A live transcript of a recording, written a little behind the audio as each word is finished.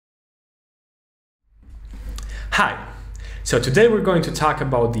Hi! So today we're going to talk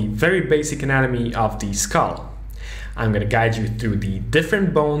about the very basic anatomy of the skull. I'm going to guide you through the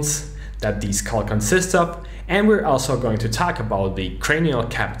different bones that the skull consists of, and we're also going to talk about the cranial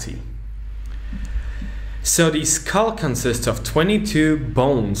cavity. So the skull consists of 22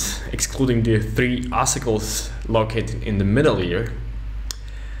 bones, excluding the 3 ossicles located in the middle ear.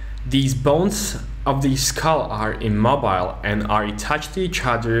 These bones of the skull are immobile and are attached to each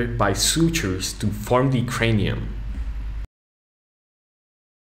other by sutures to form the cranium.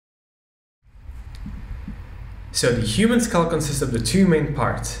 So the human skull consists of the 2 main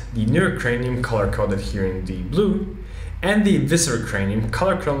parts, the neurocranium color-coded here in the blue, and the viscerocranium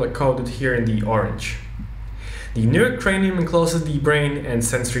color-coded here in the orange. The neurocranium encloses the brain and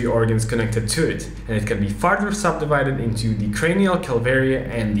sensory organs connected to it, and it can be further subdivided into the cranial calvaria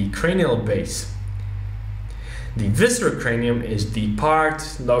and the cranial base. The viscerocranium is the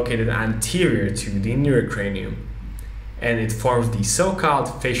part located anterior to the neurocranium, and it forms the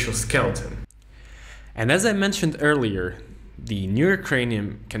so-called facial skeleton. And as I mentioned earlier, the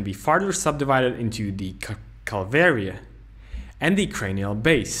neurocranium can be further subdivided into the calvaria and the cranial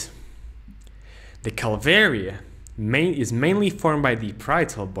base. The calvaria is mainly formed by the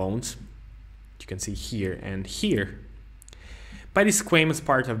parietal bones, you can see here and here, by the squamous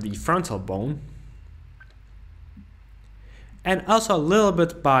part of the frontal bone, and also a little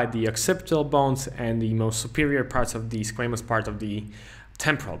bit by the occipital bones and the most superior parts of the squamous part of the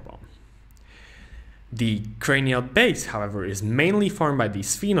temporal bone. The cranial base, however, is mainly formed by the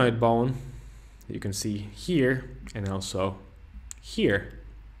sphenoid bone, you can see here and also here,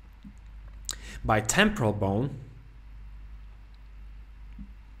 by temporal bone,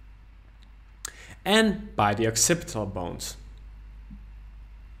 and by the occipital bones.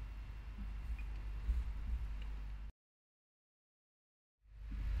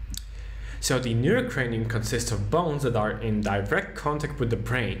 So the neurocranium consists of bones that are in direct contact with the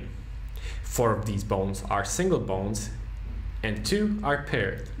brain. 4 of these bones are single bones and 2 are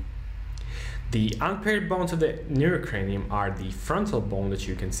paired. The unpaired bones of the neurocranium are the frontal bone that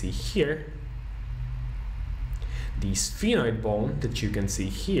you can see here, the sphenoid bone that you can see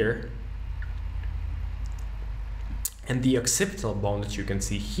here, and the occipital bone that you can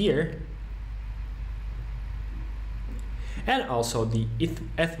see here, and also the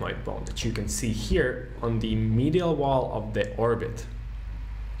ethmoid bone that you can see here on the medial wall of the orbit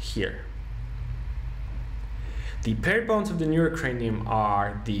here. The paired bones of the neurocranium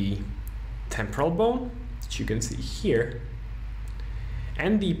are the temporal bone that you can see here,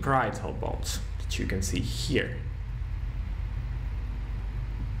 and the parietal bones that you can see here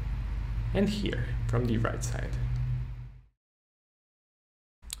and here from the right side.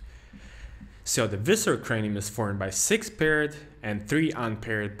 So the viscerocranium is formed by 6 paired and 3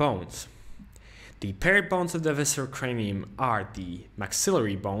 unpaired bones. The paired bones of the viscerocranium are the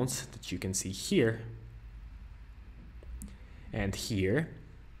maxillary bones that you can see here and here,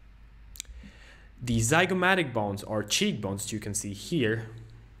 the zygomatic bones or cheekbones that you can see here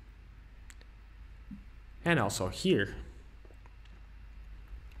and also here,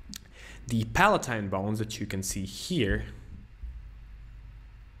 the palatine bones that you can see here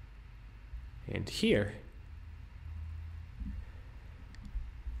and here,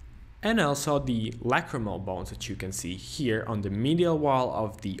 and also the lacrimal bones that you can see here on the medial wall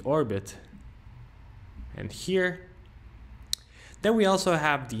of the orbit and here. Then we also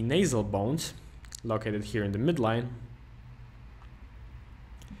have the nasal bones located here in the midline,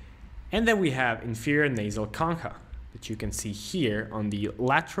 and then we have inferior nasal concha that you can see here on the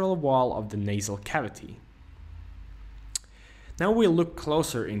lateral wall of the nasal cavity. Now we look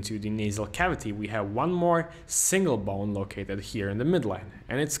closer into the nasal cavity. We have one more single bone located here in the midline,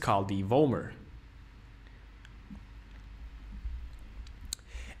 and it's called the vomer.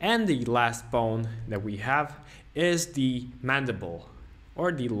 And the last bone that we have is the mandible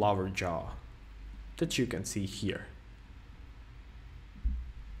or the lower jaw that you can see here.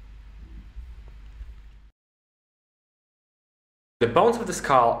 The bones of the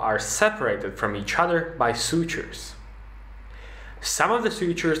skull are separated from each other by sutures. Some of the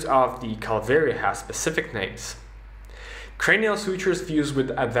sutures of the calvaria have specific names. Cranial sutures fuse with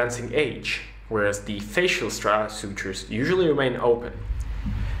advancing age, whereas the facial sutures usually remain open.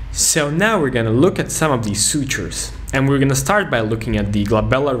 So now we're going to look at some of these sutures, and we're going to start by looking at the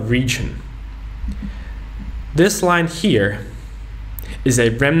glabellar region. This line here is a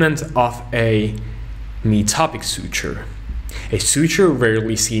remnant of a metopic suture, a suture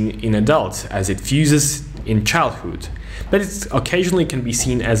rarely seen in adults as it fuses in childhood, but it occasionally can be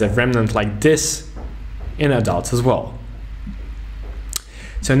seen as a remnant like this in adults as well.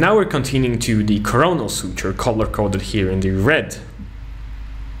 So now we're continuing to the coronal suture, color-coded here in the red.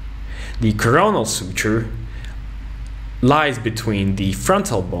 The coronal suture lies between the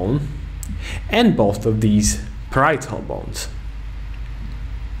frontal bone and both of these parietal bones.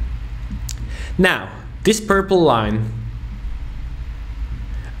 Now, this purple line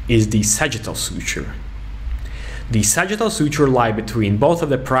is the sagittal suture. The sagittal suture lie between both of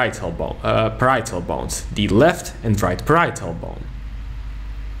the parietal bones, the left and right parietal bone.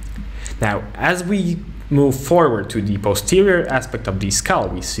 Now, as we move forward to the posterior aspect of the skull,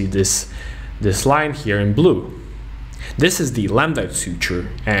 we see this line here in blue. This is the lambdoid suture,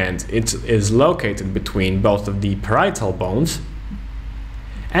 and it is located between both of the parietal bones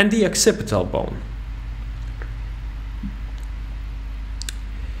and the occipital bone.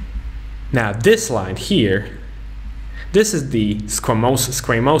 Now, this line here, this is the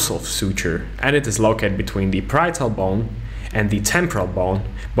squamosal suture, and it is located between the parietal bone and the temporal bone,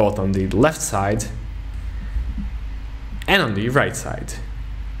 both on the left side and on the right side.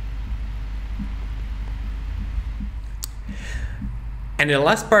 And in the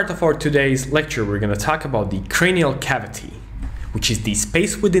last part of our today's lecture, we're going to talk about the cranial cavity, which is the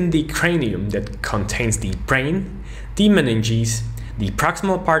space within the cranium that contains the brain, the meninges, the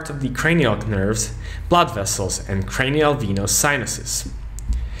proximal part of the cranial nerves, blood vessels, and cranial venous sinuses.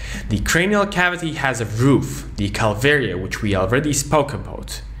 The cranial cavity has a roof, the calvaria, which we already spoke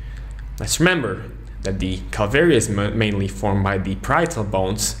about. Let's remember that the calvaria is mainly formed by the parietal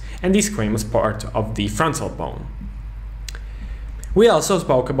bones and the squamous part of the frontal bone. We also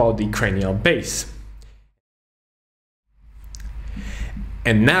spoke about the cranial base.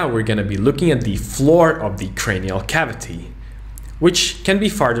 And now we're going to be looking at the floor of the cranial cavity, which can be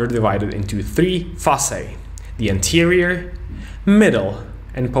further divided into three fossae: the anterior, middle,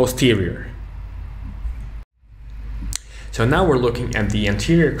 and posterior. So now we're looking at the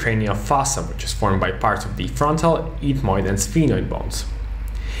anterior cranial fossa, which is formed by parts of the frontal, ethmoid, and sphenoid bones.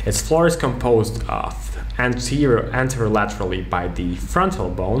 Its floor is composed of anterolaterally by the frontal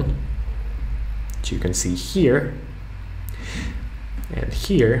bone, which you can see here, and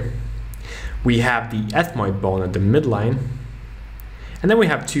here. We have the ethmoid bone at the midline, and then we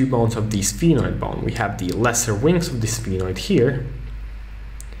have two bones of the sphenoid bone. We have the lesser wings of the sphenoid here,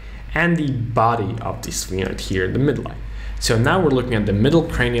 and the body of the sphenoid here in the midline. So now we're looking at the middle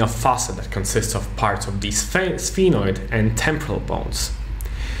cranial fossa that consists of parts of the sphenoid and temporal bones.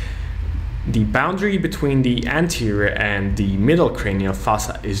 The boundary between the anterior and the middle cranial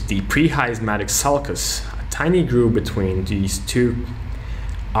fossa is the prehiasmatic sulcus, a tiny groove between these two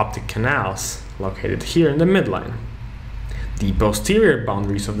optic canals located here in the midline. The posterior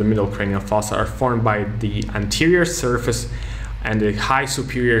boundaries of the middle cranial fossa are formed by the anterior surface and the high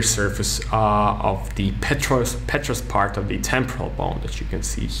superior surface of the petrous part of the temporal bone that you can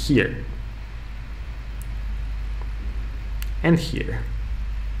see here and here.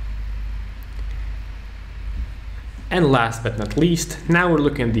 And last but not least, now we're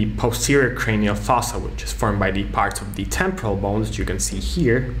looking at the posterior cranial fossa, which is formed by the parts of the temporal bone that you can see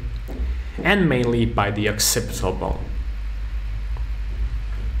here, and mainly by the occipital bone.